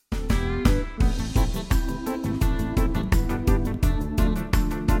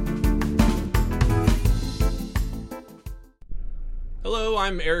Hello,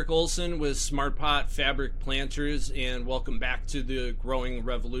 I'm Eric Olson with Smart Pot Fabric Planters, and welcome back to the Growing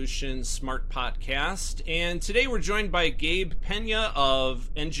Revolution Smart Potcast. And today we're joined by Gabe Pena of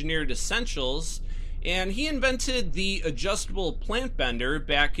Engineered Essentials, and he invented the adjustable plant bender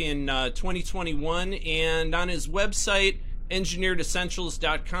back in 2021. And on his website,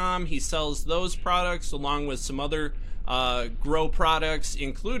 engineeredessentials.com, he sells those products along with some other grow products,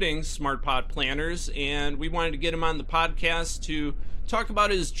 including Smart Pot planters. And we wanted to get him on the podcast to talk about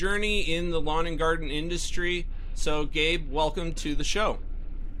his journey in the lawn and garden industry. So, Gabe, welcome to the show.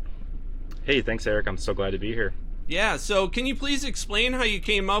 Hey, thanks, Eric. I'm so glad to be here. Yeah, so can you please explain how you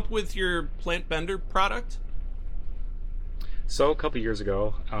came up with your plant bender product? So a couple years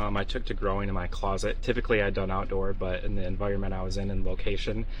ago, I took to growing in my closet. Typically, I'd done outdoor, but in the environment I was in and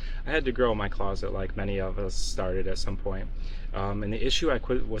location, I had to grow in my closet like many of us started at some point. And the issue I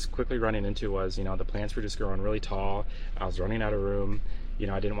was quickly running into was, the plants were just growing really tall. I was running out of room.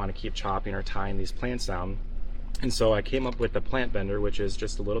 I didn't want to keep chopping or tying these plants down. And so I came up with the plant bender, which is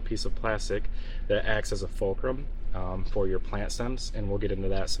just a little piece of plastic that acts as a fulcrum for your plant stems, and we'll get into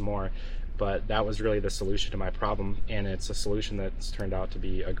that some more. But that was really the solution to my problem, and it's a solution that's turned out to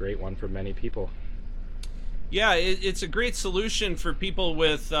be a great one for many people. Yeah, it's a great solution for people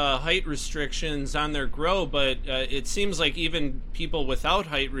with height restrictions on their grow, but it seems like even people without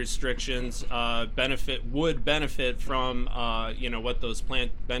height restrictions would benefit from what those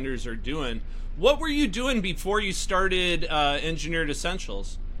plant benders are doing. What were you doing before you started Engineered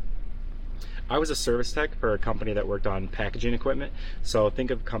Essentials? I was a service tech for a company that worked on packaging equipment. So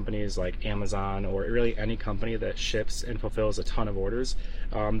think of companies like Amazon or really any company that ships and fulfills a ton of orders.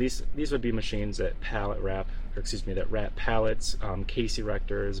 These would be machines that wrap pallets, case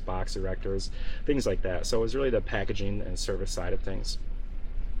erectors, box erectors, things like that. So it was really the packaging and service side of things.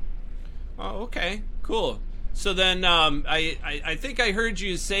 Oh, okay, cool. So then I think I heard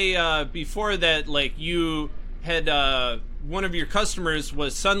you say before that you had one of your customers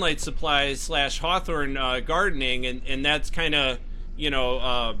was Sunlight Supply / Hawthorne Gardening, and that's kind of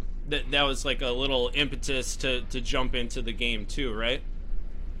that was like a little impetus to jump into the game too, right?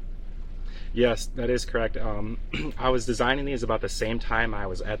 Yes, that is correct. I was designing these about the same time I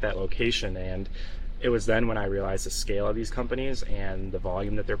was at that location, and it was then when I realized the scale of these companies and the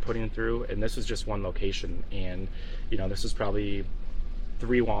volume that they're putting through. And this was just one location, and this was probably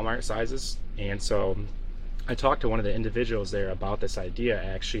 3 Walmart sizes. And so I talked to one of the individuals there about this idea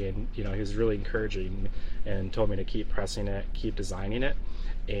actually, and he was really encouraging and told me to keep pressing it, keep designing it.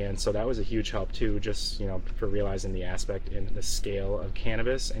 And so that was a huge help too, just for realizing the aspect and the scale of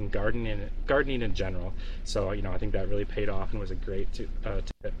cannabis and gardening in general. So I think that really paid off and was a great tip.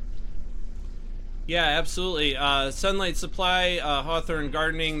 Yeah, absolutely. Sunlight Supply, Hawthorne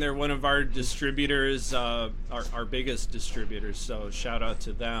Gardening, they're one of our distributors, our biggest distributors, so shout out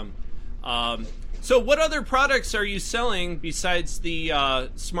to them. So what other products are you selling besides the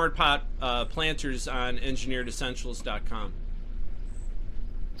Smart Pot planters on engineeredessentials.com?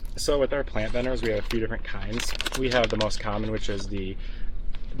 So with our plant benders, we have a few different kinds. We have the most common, which is the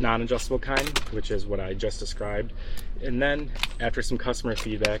non-adjustable kind, which is what I just described. And then after some customer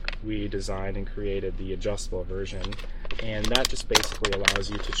feedback, we designed and created the adjustable version. And that just basically allows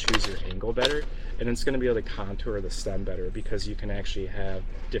you to choose your angle better. And it's going to be able to contour the stem better because you can actually have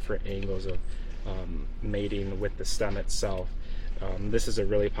different angles of mating with the stem itself. This is a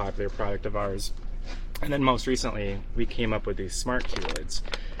really popular product of ours. And then most recently, we came up with these smart key lids.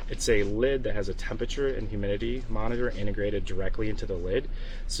 It's a lid that has a temperature and humidity monitor integrated directly into the lid,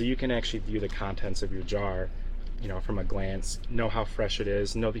 so you can actually view the contents of your jar, from a glance, know how fresh it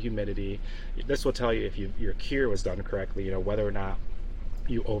is, know the humidity. This will tell you if your cure was done correctly, whether or not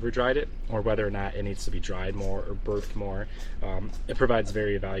you over-dried it or whether or not it needs to be dried more or birthed more. It provides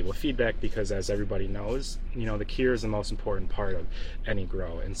very valuable feedback because, as everybody knows, the cure is the most important part of any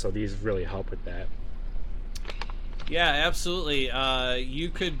grow, and so these really help with that. Yeah, absolutely. You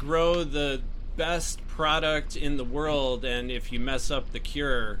could grow the best product in the world, and if you mess up the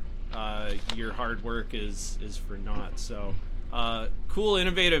cure, your hard work is for naught. So, cool,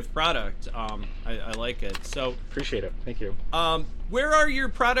 innovative product. I like it. So appreciate it. Thank you. Where are your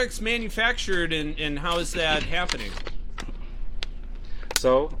products manufactured, and how is that happening?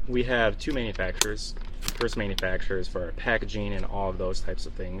 So we have 2 manufacturers. First manufacturers for our packaging and all of those types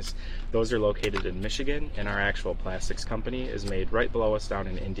of things. Those are located in Michigan, and our actual plastics company is made right below us down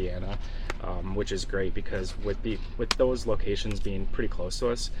in Indiana, which is great because with those locations being pretty close to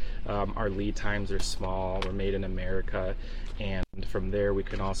us, our lead times are small. We're made in America, and from there we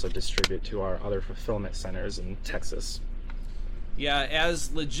can also distribute to our other fulfillment centers in Texas. Yeah,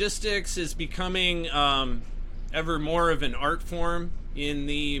 as logistics is becoming ever more of an art form, in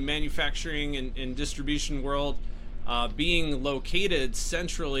the manufacturing and distribution world. Being located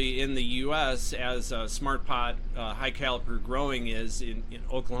centrally in the U.S. as Smart Pot high caliper growing is in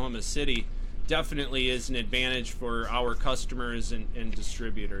Oklahoma City definitely is an advantage for our customers and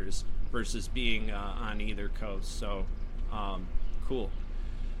distributors versus being on either coast. So cool.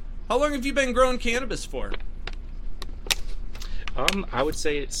 How long have you been growing cannabis for? I would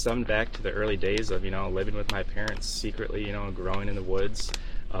say it stemmed back to the early days of, living with my parents secretly, growing in the woods.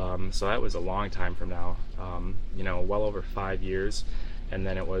 So that was a long time from now, well over 5 years. And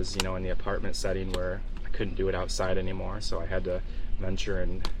then it was, in the apartment setting where I couldn't do it outside anymore. So I had to venture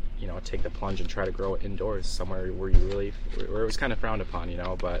and, take the plunge and try to grow it indoors somewhere where where it was kind of frowned upon,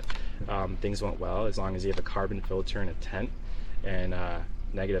 but things went well as long as you have a carbon filter in a tent and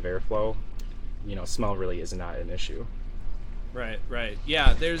negative airflow, smell really is not an issue. Right.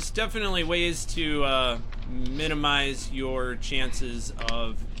 Yeah, there's definitely ways to minimize your chances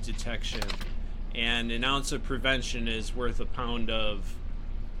of detection. And an ounce of prevention is worth a pound of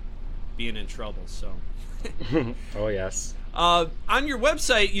being in trouble, so. Oh, yes. On your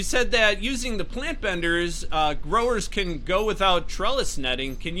website, you said that using the plant benders, growers can go without trellis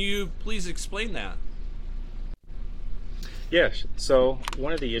netting. Can you please explain that? Yeah, so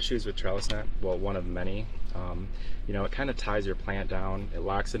one of the issues with trellis net, well, one of many, it kind of ties your plant down, it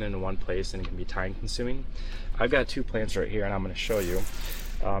locks it into one place, and it can be time consuming. I've got 2 plants right here, and I'm going to show you.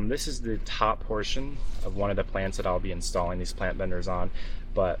 This is the top portion of one of the plants that I'll be installing these plant benders on,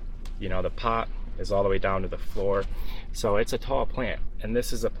 but the pot is all the way down to the floor, so it's a tall plant, and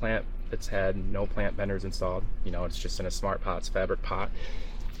this is a plant that's had no plant benders installed. It's just in a Smart Pot's fabric pot.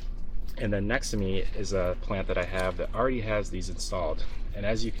 And then next to me is a plant that I have that already has these installed. And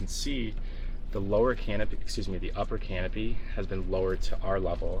as you can see, the upper canopy has been lowered to our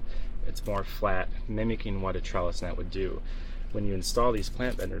level. It's more flat, mimicking what a trellis net would do. When you install these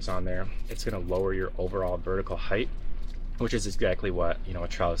plant benders on there, it's going to lower your overall vertical height, which is exactly what a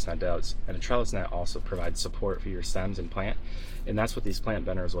trellis net does. And a trellis net also provides support for your stems and plant. And that's what these plant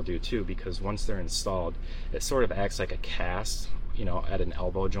benders will do too, because once they're installed, it sort of acts like a cast at an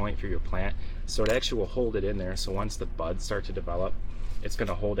elbow joint for your plant. So it actually will hold it in there. So once the buds start to develop, it's going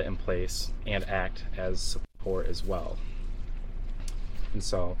to hold it in place and act as support as well. And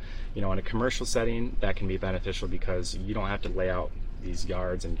so, in a commercial setting, that can be beneficial because you don't have to lay out these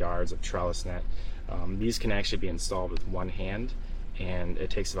yards and yards of trellis net. These can actually be installed with one hand, and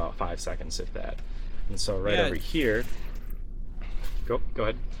it takes about 5 seconds, if that. And so over here, go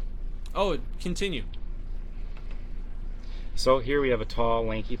ahead. Oh, continue. So here we have a tall,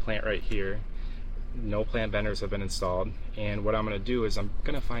 lanky plant right here. No plant benders have been installed. And what I'm going to do is I'm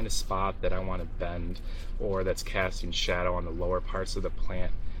going to find a spot that I want to bend or that's casting shadow on the lower parts of the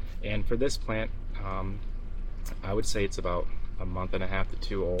plant. And for this plant, I would say it's about a month and a half to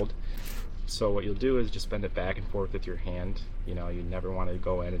 2 old. So what you'll do is just bend it back and forth with your hand. You never want to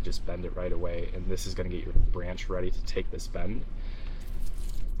go in and just bend it right away. And this is going to get your branch ready to take this bend.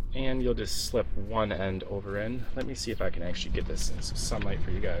 And you'll just slip one end over in. Let me see if I can actually get this in some sunlight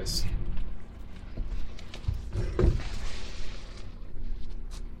for you guys.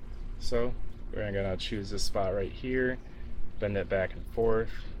 So we're gonna choose this spot right here, bend it back and forth.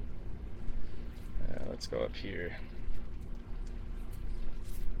 Let's go up here.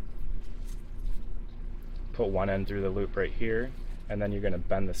 Put one end through the loop right here, and then you're gonna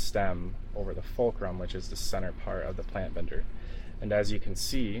bend the stem over the fulcrum, which is the center part of the plant bender. And as you can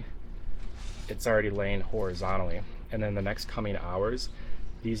see, it's already laying horizontally. And then the next coming hours,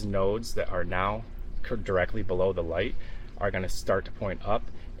 these nodes that are now directly below the light are going to start to point up,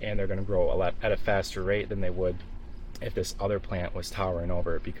 and they're going to grow at a faster rate than they would if this other plant was towering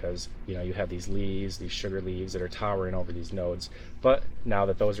over it, because you have these leaves, these sugar leaves that are towering over these nodes. But now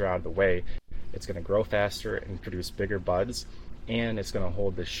that those are out of the way, it's going to grow faster and produce bigger buds, and it's going to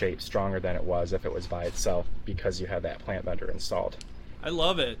hold the shape stronger than it was if it was by itself, because you have that plant bender installed. I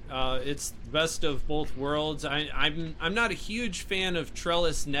love it. It's the best of both worlds. I'm not a huge fan of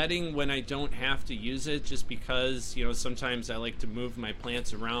trellis netting when I don't have to use it, just because sometimes I like to move my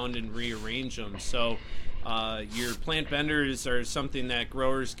plants around and rearrange them. So your plant benders are something that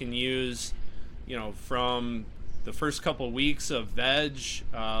growers can use, from the first couple weeks of veg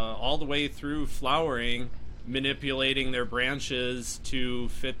all the way through flowering, manipulating their branches to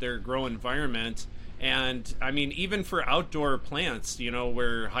fit their grow environment. And I mean, even for outdoor plants,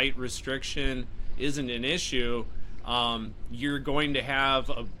 where height restriction isn't an issue, you're going to have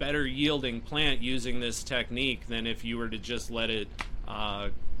a better yielding plant using this technique than if you were to just let it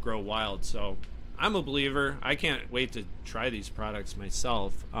grow wild. So I'm a believer. I can't wait to try these products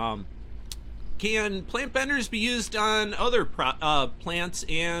myself. Can plant benders be used on other plants,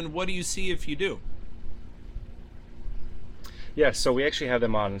 and what do you see if you do? Yeah, so we actually have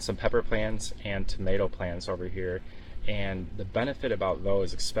them on some pepper plants and tomato plants over here. And the benefit about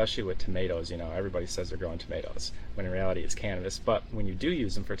those, especially with tomatoes, everybody says they're growing tomatoes, when in reality it's cannabis. But when you do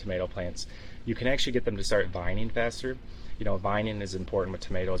use them for tomato plants, you can actually get them to start vining faster. Vining is important with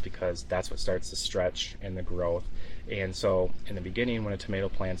tomatoes because that's what starts the stretch and the growth. And so in the beginning, when a tomato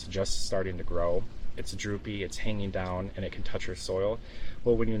plant's just starting to grow, it's droopy, it's hanging down, and it can touch your soil.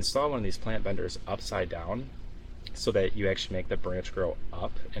 Well, when you install one of these plant benders upside down, so that you actually make the branch grow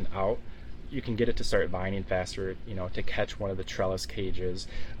up and out, you can get it to start vining faster, to catch one of the trellis cages.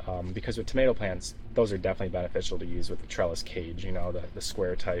 Because with tomato plants, those are definitely beneficial to use with the trellis cage, the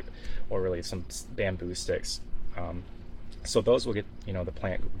square type, or really some bamboo sticks. So those will get, the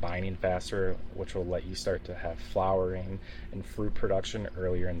plant vining faster, which will let you start to have flowering and fruit production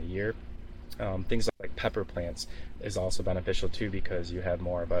earlier in the year. Things like pepper plants is also beneficial too, because you have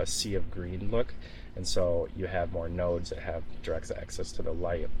more of a sea of green look, and so you have more nodes that have direct access to the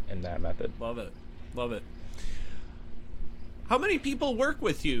light in that method. Love it. Love it. How many people work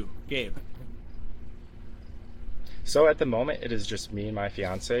with you, Gabe? So at the moment, it is just me and my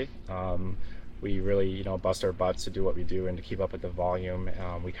fiance. We really, bust our butts to do what we do and to keep up with the volume.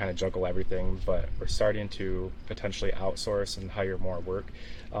 We kind of juggle everything, but we're starting to potentially outsource and hire more work.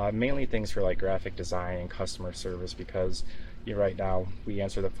 Mainly things for like graphic design and customer service, because right now we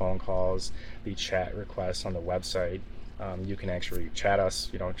answer the phone calls, the chat requests on the website. You can actually chat us,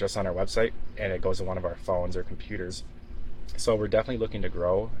 just on our website, and it goes to one of our phones or computers. So we're definitely looking to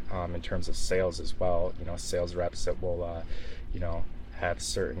grow in terms of sales as well. Sales reps that will, have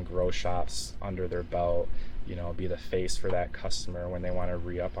certain grow shops under their belt, be the face for that customer when they want to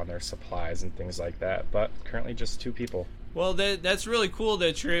re-up on their supplies and things like that. But currently just 2 people. Well, that's really cool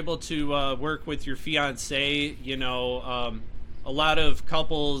that you're able to work with your fiance. A lot of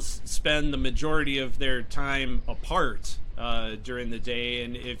couples spend the majority of their time apart during the day,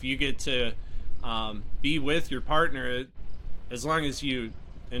 and if you get to be with your partner, as long as you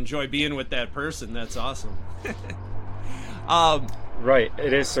enjoy being with that person, that's awesome. Right,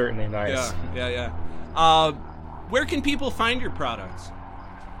 it is certainly nice. Yeah. Where can people find your products?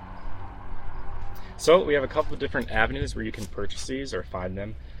 So we have a couple of different avenues where you can purchase these or find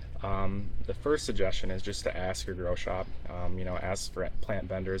them. The first suggestion is just to ask your grow shop. Ask for plant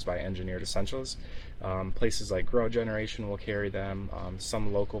benders by Engineered Essentials. Places like Grow Generation will carry them.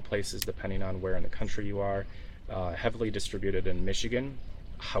 Some local places, depending on where in the country you are, heavily distributed in Michigan.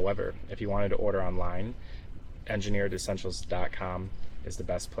 However, if you wanted to order online, engineeredessentials.com is the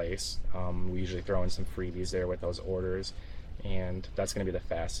best place. We usually throw in some freebies there with those orders, and that's going to be the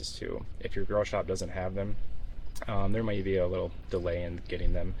fastest too. If your grow shop doesn't have them, there might be a little delay in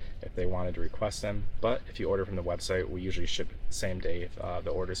getting them if they wanted to request them, but if you order from the website, we usually ship the same day if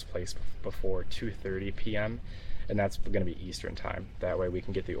the order's placed before 2:30 p.m., and that's going to be Eastern time. That way we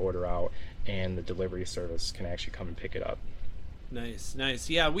can get the order out and the delivery service can actually come and pick it up. Nice.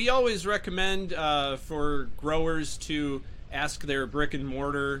 Yeah, we always recommend for growers to ask their brick and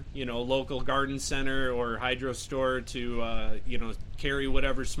mortar, local garden center or hydro store to, carry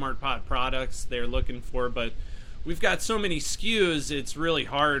whatever Smart Pot products they're looking for. But we've got so many SKUs, it's really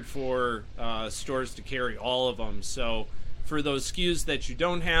hard for stores to carry all of them. So for those SKUs that you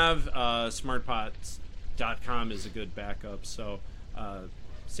don't have, smartpots.com is a good backup. So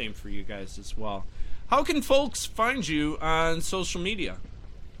same for you guys as well. How can folks find you on social media?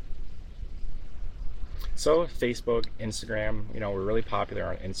 So Facebook, Instagram, we're really popular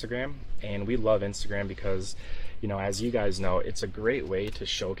on Instagram, and we love Instagram because, as you guys know, it's a great way to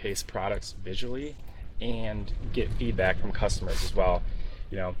showcase products visually and get feedback from customers as well.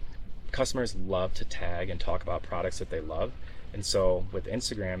 Customers love to tag and talk about products that they love. And so with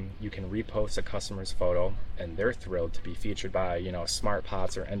Instagram, you can repost a customer's photo and they're thrilled to be featured by, Smart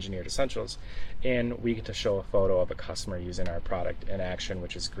Pots or Engineered Essentials. And we get to show a photo of a customer using our product in action,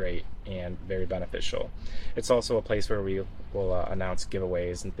 which is great and very beneficial. It's also a place where we will announce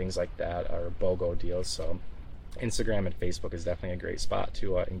giveaways and things like that, or BOGO deals. So Instagram and Facebook is definitely a great spot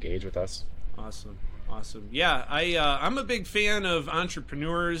to engage with us. Awesome. Yeah, I'm a big fan of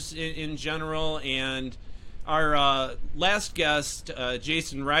entrepreneurs in general, and our last guest,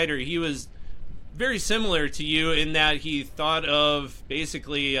 Jason Ryder, he was very similar to you in that he thought of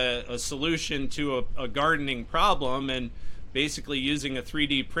basically a solution to a gardening problem, and basically using a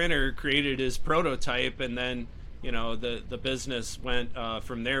 3D printer created his prototype, and then the business went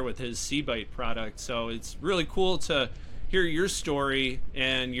from there with his Seabite product. So it's really cool to hear your story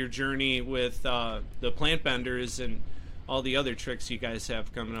and your journey with the plant benders and all the other tricks you guys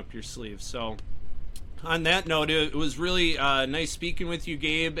have coming up your sleeves. So on that note, it was really nice speaking with you,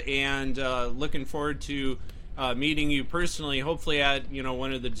 Gabe, and looking forward to meeting you personally, hopefully at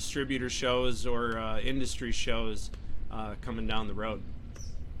one of the distributor shows or industry shows coming down the road.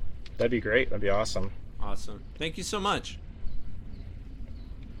 That'd be great. That'd be awesome. Awesome. Thank you so much.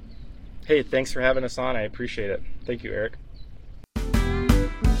 Hey, thanks for having us on. I appreciate it. Thank you, Eric.